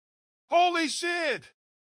Holy shit!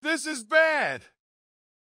 This is bad!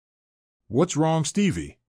 What's wrong,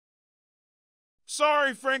 Stevie?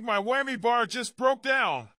 Sorry, Frank, my whammy bar just broke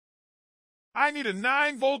down. I need a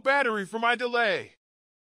 9-volt battery for my delay.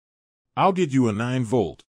 I'll get you a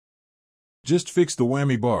 9-volt. Just fix the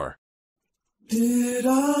whammy bar. Did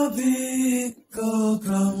a vehicle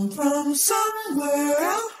come from somewhere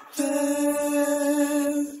out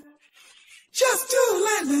there? Just to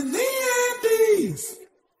land in the Andes.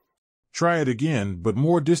 Try it again, but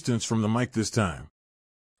more distance from the mic this time.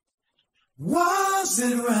 Was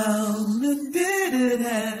it round and did it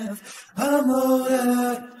have a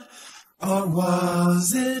motor? Or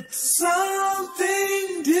was it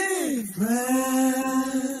something different?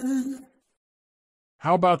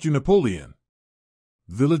 How about you, Napoleon?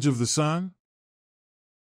 Village of the Sun?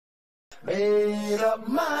 Made up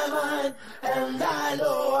my mind, and I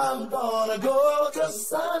know I'm gonna go to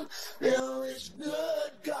sun. Good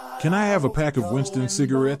God. Can I have a pack of Winston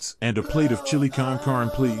cigarettes and a plate of chili con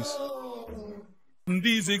carne, please?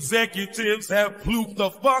 These executives have plooped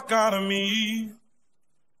the fuck out of me.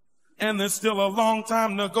 And there's still a long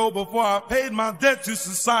time to go before I paid my debt to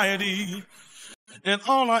society. And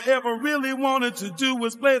all I ever really wanted to do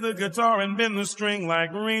was play the guitar and bend the string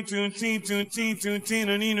like ring tune tune tune tune tune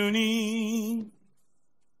tune nee.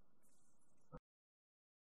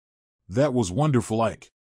 That was wonderful,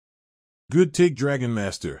 Ike. Good take, Dragon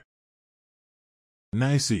Master.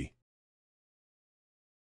 Nicey.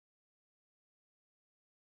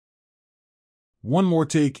 One more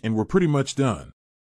take and we're pretty much done.